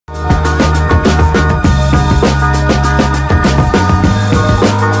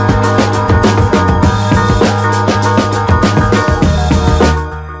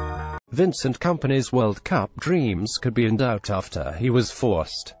Vincent Kompany's World Cup dreams could be in doubt after he was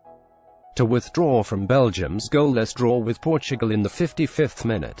forced to withdraw from Belgium's goalless draw with Portugal in the 55th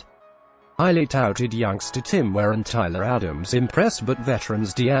minute. Highly touted youngster Tim Weah and Tyler Adams impressed, but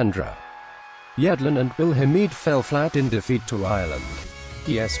veterans Deandra Yedlin and Bill Hamid fell flat in defeat to Ireland.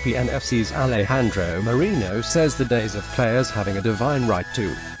 ESPN FC's Alejandro Marino says the days of players having a divine right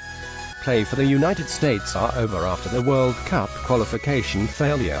to play for the United States are over after the World Cup qualification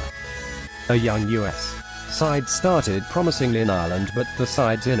failure. A young U.S. side started promisingly in Ireland, but the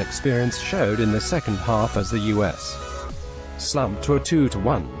side's inexperience showed in the second half as the U.S. slumped to a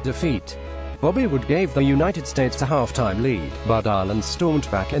 2-1 defeat. Bobby Wood gave the United States a halftime lead, but Ireland stormed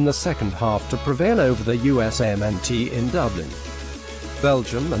back in the second half to prevail over the USMNT in Dublin.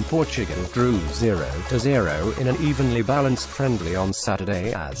 Belgium and Portugal drew 0-0 in an evenly balanced friendly on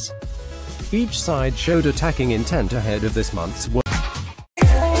Saturday as each side showed attacking intent ahead of this month's World